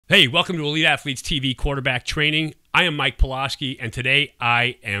Hey, welcome to Elite Athletes TV Quarterback Training. I am Mike Pulaski, and today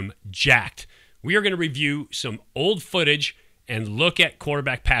I am jacked. We are going to review some old footage and look at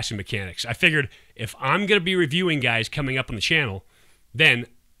quarterback passing mechanics. I figured if I'm going to be reviewing guys coming up on the channel, then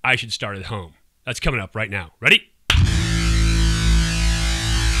I should start at home. That's coming up right now. Ready?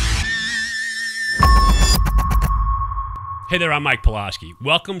 Hey there, I'm Mike Pulaski.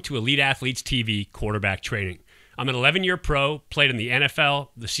 Welcome to Elite Athletes TV Quarterback Training. I'm an 11-year pro, played in the NFL,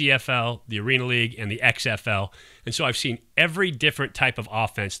 the CFL, the Arena League, and the XFL, and so I've seen every different type of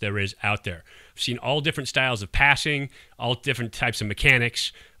offense there is out there. I've seen all different styles of passing, all different types of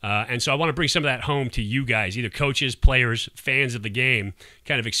mechanics, and so I want to bring some of that home to you guys, either coaches, players, fans of the game,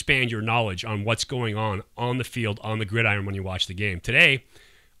 kind of expand your knowledge on what's going on the field, on the gridiron when you watch the game. Today,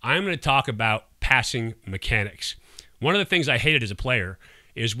 I'm going to talk about passing mechanics. One of the things I hated as a player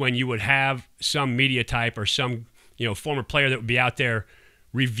is when you would have some media type or some former player that would be out there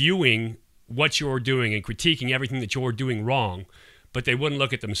reviewing what you're doing and critiquing everything that you're doing wrong, but they wouldn't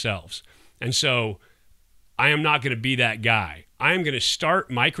look at themselves. And so I am not going to be that guy. I am going to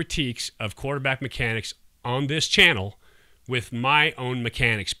start my critiques of quarterback mechanics on this channel with my own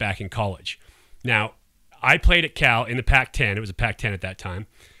mechanics back in college. Now, I played at Cal in the Pac-10. It was a Pac-10 at that time.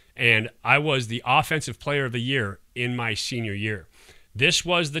 And I was the Offensive Player of the Year in my senior year. This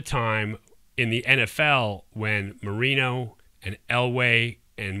was the time in the NFL when Marino and Elway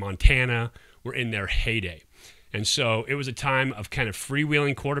and Montana were in their heyday. And so it was a time of kind of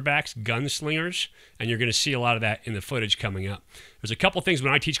freewheeling quarterbacks, gunslingers, and you're going to see a lot of that in the footage coming up. There's a couple things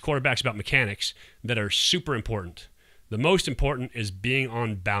when I teach quarterbacks about mechanics that are super important. The most important is being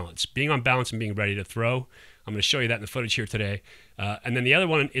on balance and being ready to throw. I'm going to show you that in the footage here today. And then the other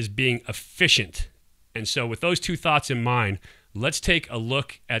one is being efficient. And so with those two thoughts in mind, let's take a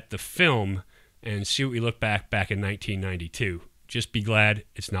look at the film and see what we look back in 1992. Just be glad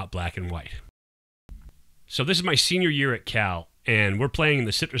it's not black and white. So this is my senior year at Cal, and we're playing in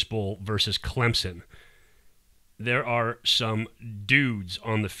the Citrus Bowl versus Clemson. There are some dudes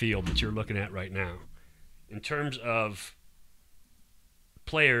on the field that you're looking at right now. In terms of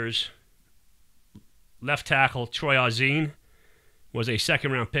players, left tackle Troy Auzine was a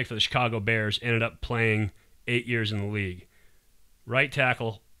second-round pick for the Chicago Bears, ended up playing 8 years in the league. Right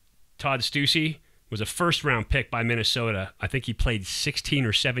tackle Todd Stussy was a first-round pick by Minnesota. I think he played 16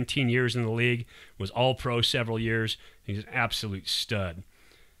 or 17 years in the league, was all-pro several years. He's an absolute stud.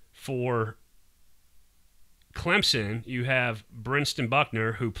 For Clemson, you have Brinston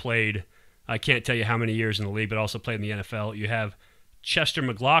Buckner, who played, I can't tell you how many years in the league, but also played in the NFL. You have Chester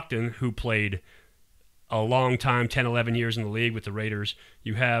McLaughlin, who played a long time, 10, 11 years in the league with the Raiders.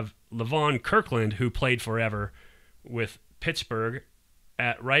 You have Levon Kirkland, who played forever with Pittsburgh.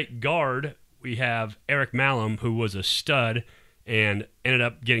 At right guard, we have Eric Malum, who was a stud and ended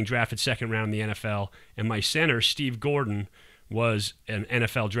up getting drafted second round in the NFL. And my center, Steve Gordon, was an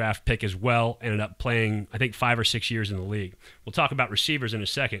NFL draft pick as well, ended up playing, I think, 5 or 6 years in the league. We'll talk about receivers in a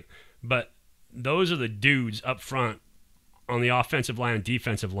second. But those are the dudes up front on the offensive line and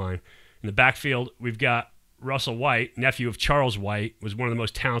defensive line. In the backfield, we've got Russell White, nephew of Charles White, was one of the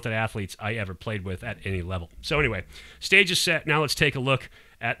most talented athletes I ever played with at any level. So anyway, stage is set. Now let's take a look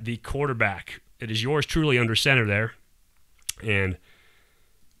at the quarterback. It is yours truly under center there. And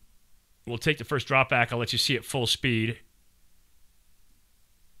we'll take the first drop back. I'll let you see it full speed.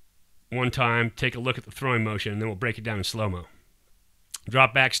 One time, take a look at the throwing motion, and then we'll break it down in slow-mo.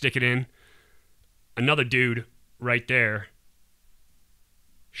 Drop back, stick it in. Another dude right there,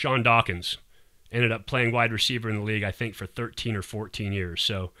 Sean Dawkins, ended up playing wide receiver in the league, I think, for 13 or 14 years.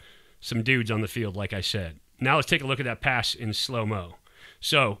 So some dudes on the field, like I said. Now let's take a look at that pass in slow-mo.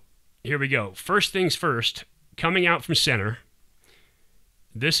 So here we go. First things first, coming out from center.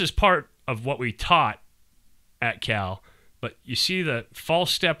 This is part of what we taught at Cal, but you see the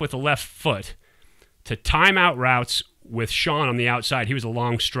false step with the left foot to time out routes with Sean on the outside. He was a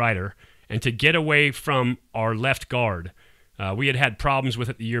long strider. And to get away from our left guard, we had problems with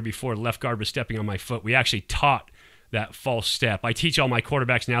it the year before. The left guard was stepping on my foot. We actually taught that false step. I teach all my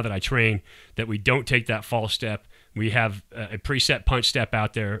quarterbacks now that I train that we don't take that false step. We have a preset punch step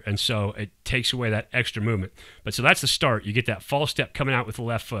out there, and so it takes away that extra movement. But so that's the start. You get that false step coming out with the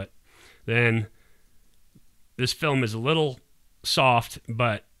left foot. Then this film is a little soft,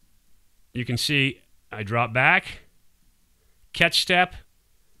 but you can see I drop back, catch step,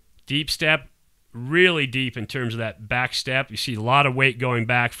 deep step, really deep in terms of that back step. You see a lot of weight going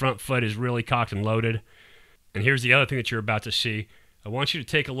back. Front foot is really cocked and loaded. And here's the other thing that you're about to see. I want you to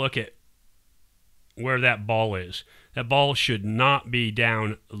take a look at where that ball is. That ball should not be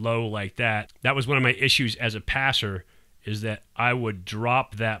down low like that. That was one of my issues as a passer is that I would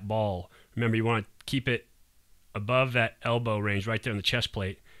drop that ball. Remember, you want to keep it above that elbow range right there on the chest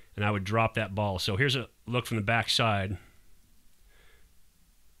plate, and I would drop that ball. So here's a look from the back side.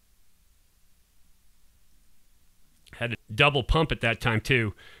 Had to double pump at that time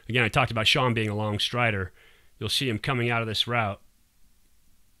too. Again, I talked about Sean being a long strider. You'll see him coming out of this route.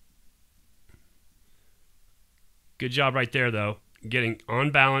 Good job right there, though. Getting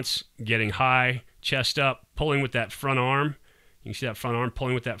on balance, getting high, chest up, pulling with that front arm. You can see that front arm,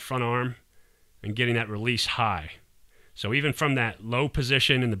 pulling with that front arm, and getting that release high. So even from that low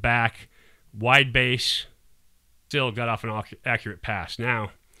position in the back, wide base, still got off an accurate pass.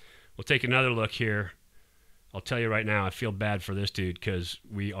 Now, we'll take another look here. I'll tell you right now, I feel bad for this dude because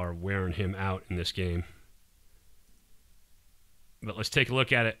we are wearing him out in this game. But let's take a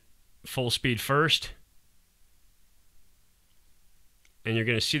look at it full speed first. And you're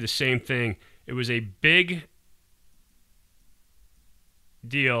going to see the same thing. It was a big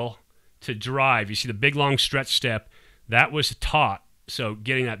deal to drive. You see the big, long stretch step. That was taught. So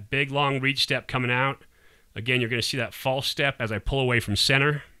getting that big, long reach step coming out. Again, you're going to see that false step as I pull away from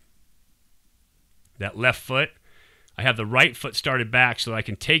center. That left foot. I have the right foot started back so that I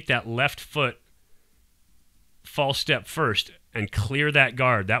can take that left foot false step first and clear that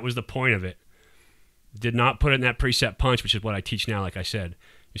guard. That was the point of it. Did not put it in that preset punch, which is what I teach now, like I said.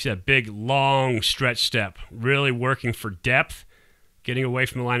 You see that big, long stretch step, really working for depth, getting away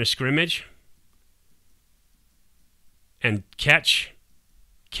from the line of scrimmage. And catch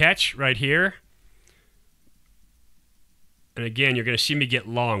right here. And again, you're going to see me get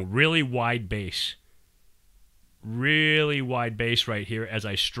long, really wide base. Really wide base right here as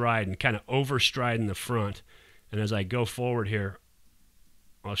I stride and kind of overstride in the front. And as I go forward here,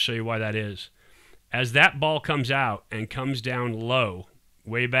 I'll show you why that is. As that ball comes out and comes down low,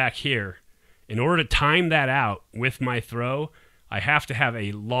 way back here, in order to time that out with my throw, I have to have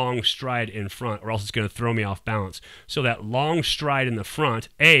a long stride in front or else it's going to throw me off balance. So that long stride in the front,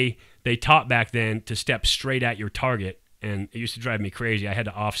 they taught back then to step straight at your target. And it used to drive me crazy. I had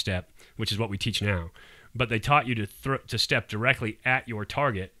to off step, which is what we teach now. But they taught you to step directly at your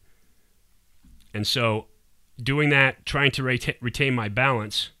target. And so doing that, trying to retain my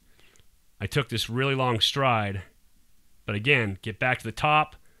balance, I took this really long stride. But again, get back to the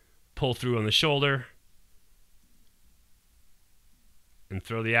top, pull through on the shoulder, and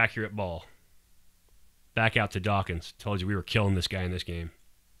throw the accurate ball. Back out to Dawkins. Told you we were killing this guy in this game.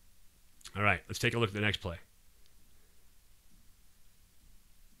 All right, let's take a look at the next play.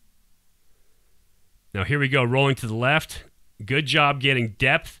 Now here we go, rolling to the left. Good job getting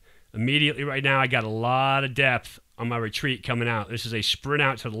depth. Immediately right now I got a lot of depth on my retreat coming out. This is a sprint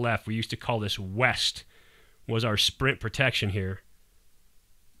out to the left. We used to call this west, was our sprint protection here.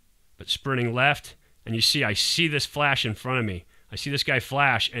 But sprinting left, and you see I see this flash in front of me. I see this guy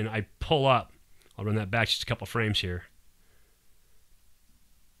flash, and I pull up. I'll run that back just a couple frames here.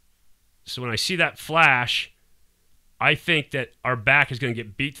 So when I see that flash, I think that our back is going to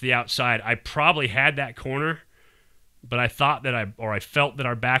get beat to the outside. I probably had that corner, but I thought that I felt that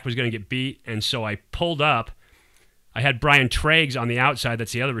our back was going to get beat, and so I pulled up. I had Brian Triggs on the outside.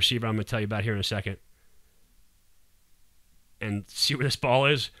 That's the other receiver I'm going to tell you about here in a second. And see where this ball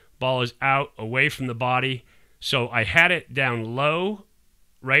is? Ball is out, away from the body. So I had it down low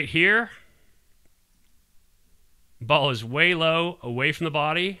right here. Ball is way low, away from the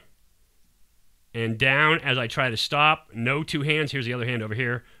body. And down as I try to stop. No two hands. Here's the other hand over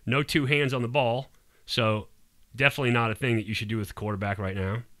here. No two hands on the ball. So definitely not a thing that you should do with the quarterback right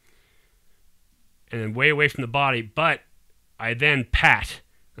now. And then way away from the body. But I then pat.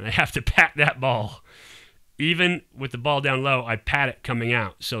 And I have to pat that ball. Even with the ball down low, I pat it coming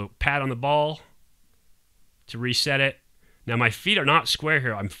out. So pat on the ball to reset it. Now my feet are not square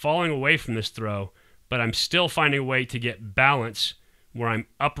here. I'm falling away from this throw. But I'm still finding a way to get balance where I'm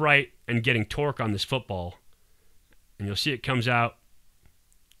upright and getting torque on this football. And you'll see it comes out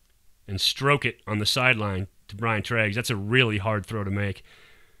and stroke it on the sideline to Brian Triggs. That's a really hard throw to make.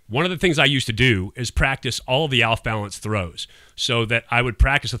 One of the things I used to do is practice all of the off-balance throws so that I would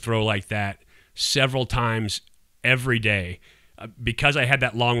practice a throw like that several times every day. Because I had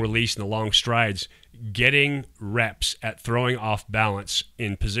that long release and the long strides, getting reps at throwing off balance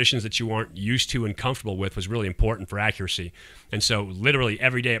in positions that you aren't used to and comfortable with was really important for accuracy. And so literally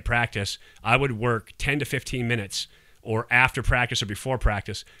every day at practice, I would work 10 to 15 minutes or after practice or before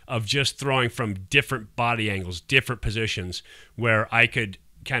practice of just throwing from different body angles, different positions where I could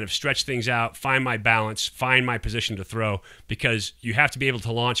kind of stretch things out, find my balance, find my position to throw, because you have to be able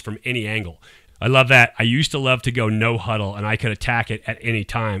to launch from any angle. I love that. I used to love to go no huddle, and I could attack it at any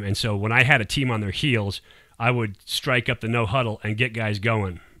time. And so when I had a team on their heels, I would strike up the no huddle and get guys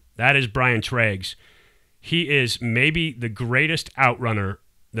going. That is Brian Triggs. He is maybe the greatest outrunner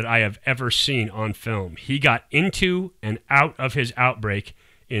that I have ever seen on film. He got into and out of his outbreak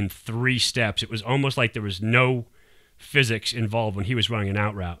in 3 steps. It was almost like there was no physics involved when he was running an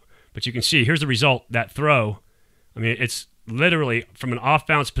out route. But you can see, here's the result, that throw. I mean, it's literally from an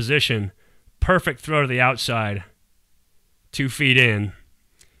off-bounce position, perfect throw to the outside, 2 feet in.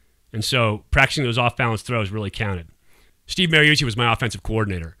 And so practicing those off-balance throws really counted. Steve Mariucci was my offensive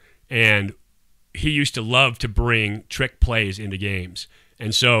coordinator, and he used to love to bring trick plays into games.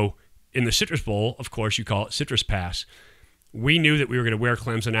 And so in the Citrus Bowl, of course, you call it Citrus Pass, we knew that we were going to wear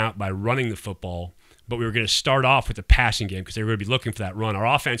Clemson out by running the football, but we were going to start off with the passing game because they were going to be looking for that run. Our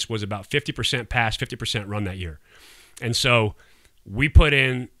offense was about 50% pass, 50% run that year. And so we put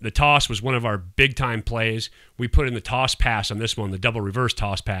in, the toss was one of our big-time plays. We put in the toss pass on this one, the double reverse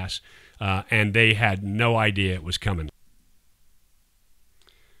toss pass, and they had no idea it was coming.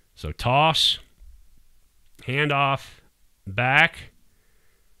 So toss, handoff, back,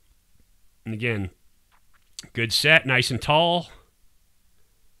 and again, good set, nice and tall.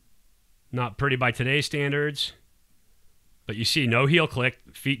 Not pretty by today's standards, but you see no heel click,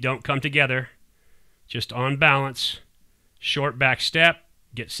 feet don't come together, just on balance. Short back step,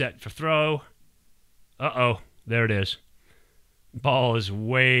 get set for throw. Uh-oh, there it is. Ball is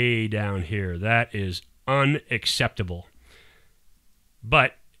way down here. That is unacceptable.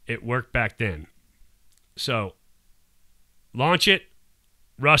 But it worked back then. So, launch it.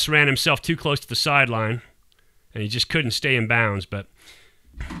 Russ ran himself too close to the sideline, and he just couldn't stay in bounds. But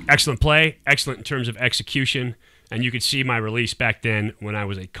excellent play, excellent in terms of execution, and you could see my release back then when I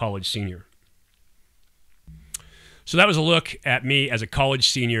was a college senior. So that was a look at me as a college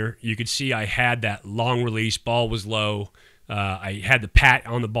senior. You could see I had that long release, ball was low. I had the pat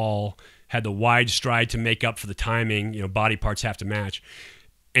on the ball, had the wide stride to make up for the timing. You know, body parts have to match.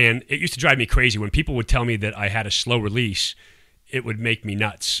 And it used to drive me crazy. When people would tell me that I had a slow release, it would make me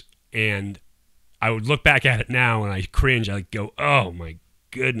nuts. And I would look back at it now and I cringe. I go, oh my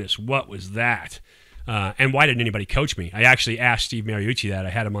goodness, what was that? And why didn't anybody coach me? I actually asked Steve Mariucci that. I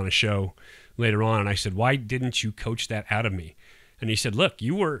had him on a show later on, and I said, why didn't you coach that out of me? And he said, look,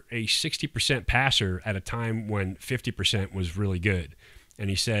 you were a 60% passer at a time when 50% was really good. And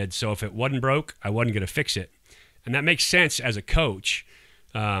he said, so if it wasn't broke, I wasn't going to fix it. And that makes sense as a coach.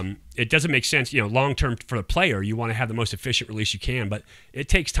 It doesn't make sense, you know, long-term for the player. You want to have the most efficient release you can, but it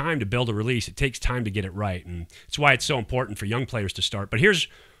takes time to build a release. It takes time to get it right. And it's why it's so important for young players to start. But here's,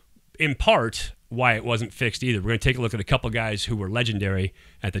 in part, why it wasn't fixed either. We're going to take a look at a couple guys who were legendary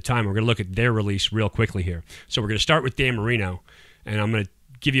at the time. We're going to look at their release real quickly here. So we're going to start with Dan Marino, and I'm going to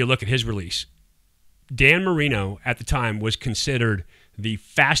give you a look at his release. Dan Marino, at the time, was considered the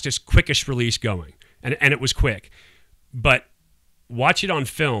fastest, quickest release going, and it was quick. But watch it on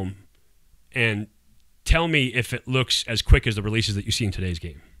film and tell me if it looks as quick as the releases that you see in today's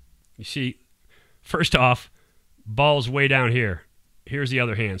game. You see, first off, ball's way down here. Here's the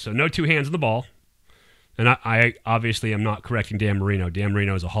other hand. So no 2 hands on the ball. And I obviously am not correcting Dan Marino. Dan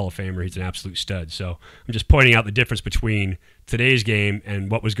Marino is a Hall of Famer. He's an absolute stud. So I'm just pointing out the difference between today's game and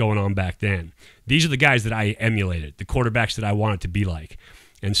what was going on back then. These are the guys that I emulated, the quarterbacks that I wanted to be like.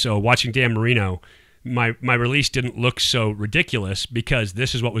 And so watching Dan Marino, my release didn't look so ridiculous because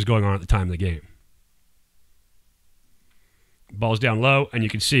this is what was going on at the time of the game. Ball's down low, and you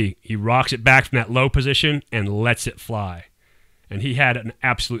can see he rocks it back from that low position and lets it fly. And he had an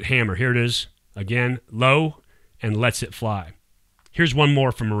absolute hammer. Here it is. Again, low, and lets it fly. Here's one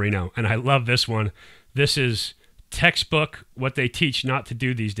more from Marino, and I love this one. This is textbook what they teach not to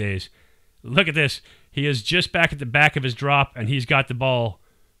do these days. Look at this. He is just back at the back of his drop, and he's got the ball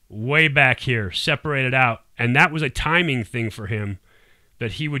way back here, separated out. And that was a timing thing for him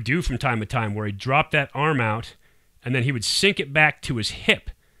that he would do from time to time, where he'd drop that arm out, and then he would sink it back to his hip.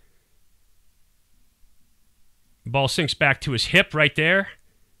 Ball sinks back to his hip right there,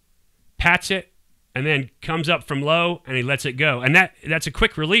 pats it, and then comes up from low, and he lets it go. And that's a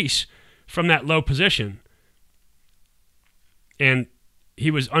quick release from that low position. And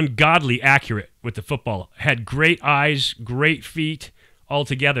he was ungodly accurate with the football. Had great eyes, great feet all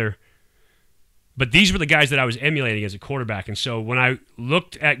together. But these were the guys that I was emulating as a quarterback. And so when I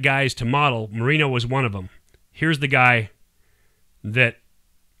looked at guys to model, Marino was one of them. Here's the guy that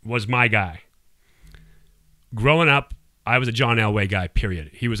was my guy. Growing up, I was a John Elway guy,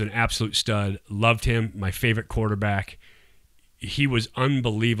 period. He was an absolute stud. Loved him. My favorite quarterback. He was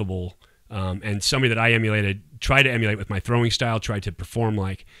unbelievable. And somebody that I emulated, tried to emulate with my throwing style, tried to perform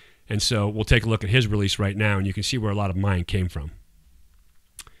like. And so we'll take a look at his release right now, and you can see where a lot of mine came from.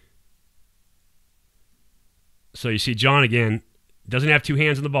 So you see John again, doesn't have two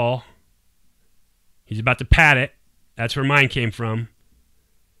hands on the ball. He's about to pat it. That's where mine came from.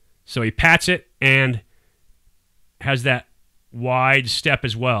 So he pats it and has that wide step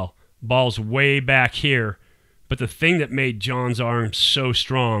as well. Ball's way back here. But the thing that made John's arm so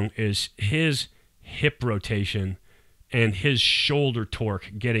strong is his hip rotation and his shoulder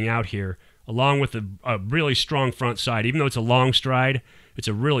torque getting out here, along with a really strong front side. Even though it's a long stride, it's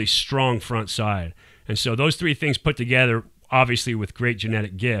a really strong front side. And so those three things put together, obviously with great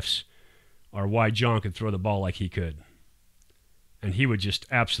genetic gifts, are why John could throw the ball like he could. And he would just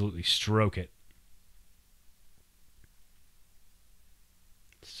absolutely stroke it.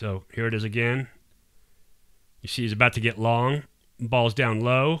 So here it is again. You see he's about to get long. Ball's down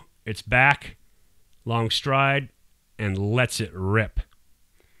low. It's back. Long stride. And lets it rip.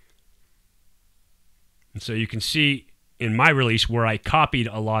 And so you can see in my release where I copied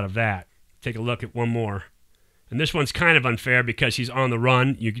a lot of that. Take a look at one more. And this one's kind of unfair because he's on the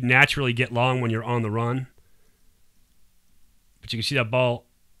run. You naturally get long when you're on the run. But you can see that ball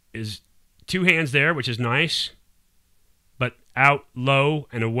is two hands there, which is nice. But out low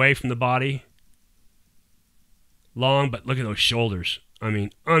and away from the body. Long, but look at those shoulders. I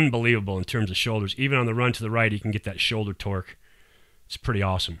mean, unbelievable in terms of shoulders. Even on the run to the right, you can get that shoulder torque. It's pretty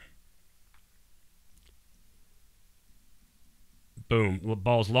awesome. Boom. The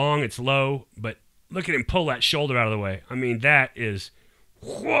ball's long, it's low, but look at him pull that shoulder out of the way. I mean, that is,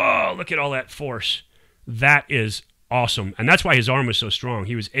 whoa, look at all that force. That is awesome. And that's why his arm was so strong.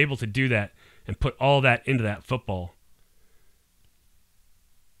 He was able to do that and put all that into that football.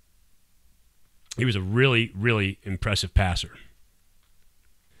 He was a really, really impressive passer.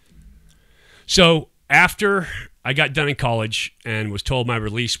 So after I got done in college and was told my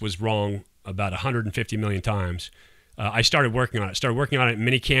release was wrong about 150 million times, I started working on it. Started working on it in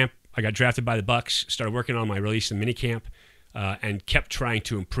minicamp. I got drafted by the Bucks. Started working on my release in minicamp and kept trying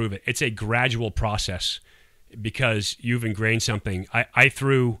to improve it. It's a gradual process because you've ingrained something. I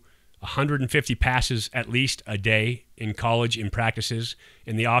threw 150 passes at least a day in college in practices.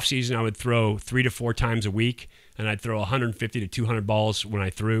 In the off season, I would throw 3 to 4 times a week, and I'd throw 150 to 200 balls when I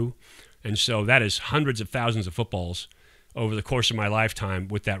threw. And so that is hundreds of thousands of footballs over the course of my lifetime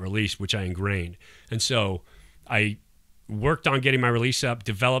with that release, which I ingrained. And so I worked on getting my release up,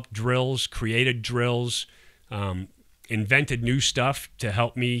 developed drills, created drills, invented new stuff to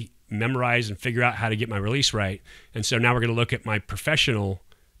help me memorize and figure out how to get my release right. And so now we're going to look at my professional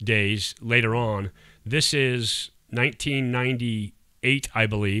days later on. This is 1998, I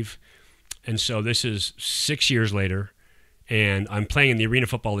believe. And so this is 6 years later. And I'm playing in the Arena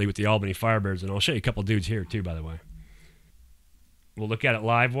Football League with the Albany Firebirds. And I'll show you a couple dudes here too, by the way. We'll look at it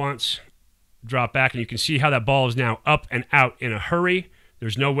live once. Drop back, and you can see how that ball is now up and out in a hurry.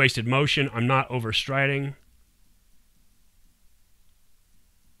 There's no wasted motion. I'm not overstriding.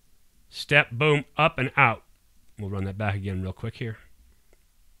 Step, boom, up and out. We'll run that back again real quick here.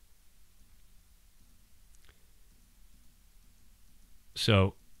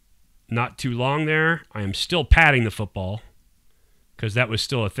 So, not too long there. I am still patting the football because that was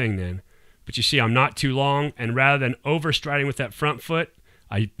still a thing then. But you see, I'm not too long, and rather than overstriding with that front foot,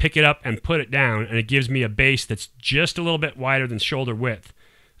 I pick it up and put it down, and it gives me a base that's just a little bit wider than shoulder width,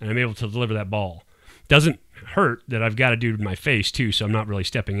 and I'm able to deliver that ball. Doesn't hurt that I've got a dude in my face, too, so I'm not really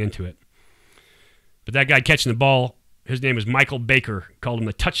stepping into it. But that guy catching the ball, his name is Michael Baker. Called him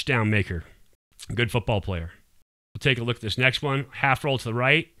the touchdown maker. Good football player. We'll take a look at this next one. Half roll to the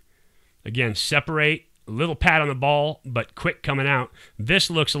right. Again, separate. A little pat on the ball, but quick coming out. This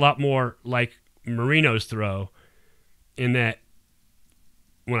looks a lot more like Marino's throw in that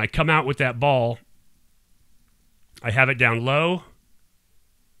when I come out with that ball, I have it down low,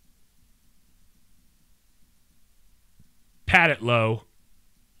 pat it low,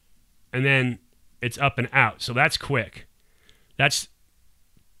 and then it's up and out. So that's quick. That's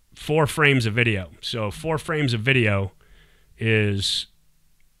 4 frames of video. So 4 frames of video is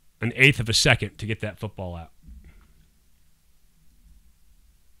 1/8 of a second to get that football out.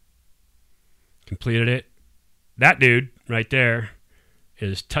 Completed it. That dude right there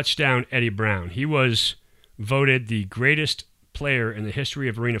is touchdown Eddie Brown. He was voted the greatest player in the history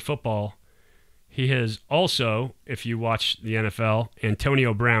of arena football. He has also, if you watch the NFL,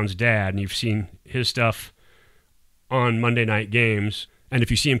 Antonio Brown's dad, and you've seen his stuff on Monday night games, and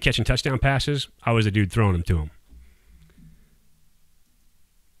if you see him catching touchdown passes, I was the dude throwing them to him.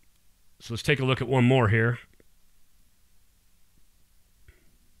 So let's take a look at one more here.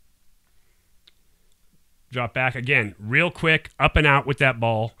 Drop back again, real quick, up and out with that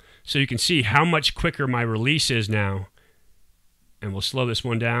ball, so you can see how much quicker my release is now. And we'll slow this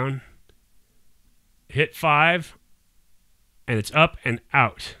one down. hit 5, and it's up and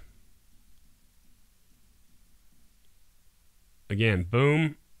out. Again,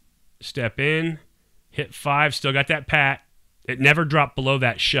 boom, step in, hit 5, still got that pat. It never dropped below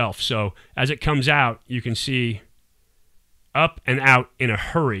that shelf. So as it comes out, you can see up and out in a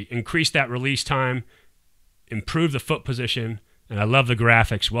hurry. Increase that release time, improve the foot position, and I love the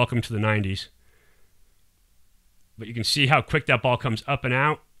graphics. Welcome to the 90s. But you can see how quick that ball comes up and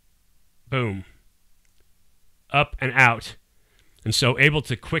out. Boom. Up and out. And so able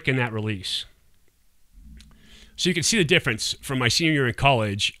to quicken that release. So you can see the difference from my senior year in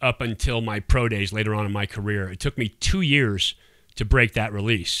college up until my pro days later on in my career. It took me 2 years to break that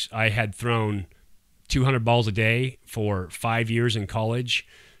release. I had thrown 200 balls a day for 5 years in college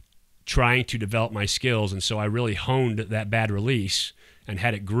trying to develop my skills, and so I really honed that bad release and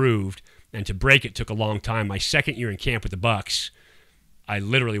had it grooved, and to break it took a long time. My second year in camp with the Bucks, I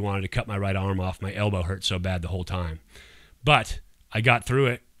literally wanted to cut my right arm off. My elbow hurt so bad the whole time. But I got through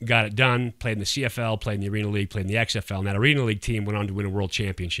it, got it done, played in the CFL, played in the Arena League, played in the XFL, and that Arena League team went on to win a world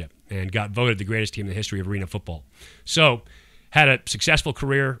championship and got voted the greatest team in the history of arena football. So had a successful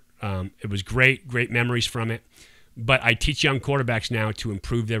career. It was great memories from it. But I teach young quarterbacks now to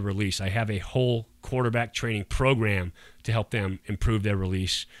improve their release. I have a whole quarterback training program to help them improve their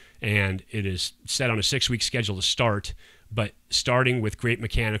release, and it is set on a 6-week schedule to start, but starting with great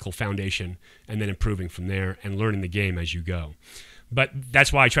mechanical foundation and then improving from there and learning the game as you go. But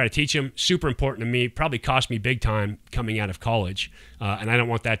that's why I try to teach them. Super important to me. Probably cost me big time coming out of college, and I don't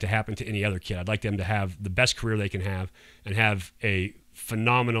want that to happen to any other kid. I'd like them to have the best career they can have and have a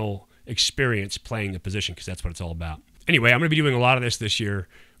phenomenal experience playing the position, because that's what it's all about. Anyway, I'm going to be doing a lot of this year,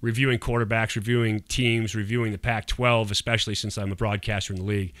 reviewing quarterbacks, reviewing teams, reviewing the Pac-12, especially since I'm a broadcaster in the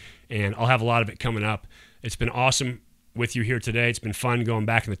league, and I'll have a lot of it coming up. It's been awesome with you here today. It's been fun going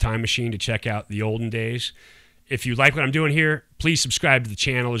back in the time machine to check out the olden days. If you like what I'm doing here, please subscribe to the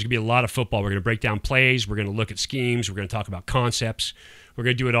channel. There's going to be a lot of football. We're going to break down plays. We're going to look at schemes. We're going to talk about concepts. We're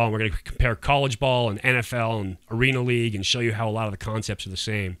going to do it all. And we're going to compare college ball and NFL and Arena League and show you how a lot of the concepts are the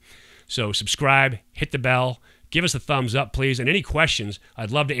same. So subscribe, hit the bell, give us a thumbs up, please. And any questions,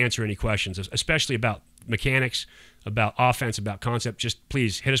 I'd love to answer any questions, especially about mechanics, about offense, about concept. Just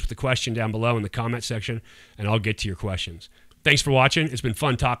please hit us with a question down below in the comment section, and I'll get to your questions. Thanks for watching. It's been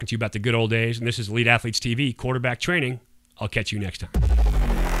fun talking to you about the good old days. And this is Elite Athletes TV, quarterback training. I'll catch you next time.